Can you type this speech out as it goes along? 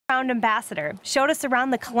year-round ambassador, showed us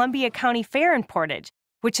around the Columbia County Fair in Portage,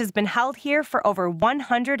 which has been held here for over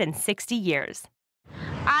 160 years.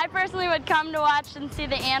 I personally would come to watch and see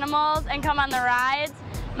the animals and come on the rides.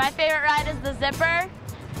 My favorite ride is the zipper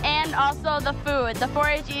and also the food. The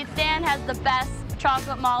 4-H Eat Stand has the best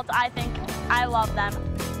chocolate malt. I love them.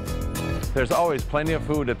 There's always plenty of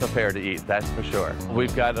food at the fair to eat, that's for sure.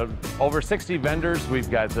 We've got over 60 vendors. We've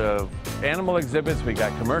got the animal exhibits, we've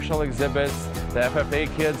got commercial exhibits, the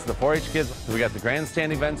FFA kids, the 4-H kids. We got the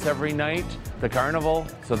grandstand events every night, the carnival,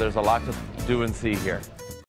 so there's a lot to do and see here.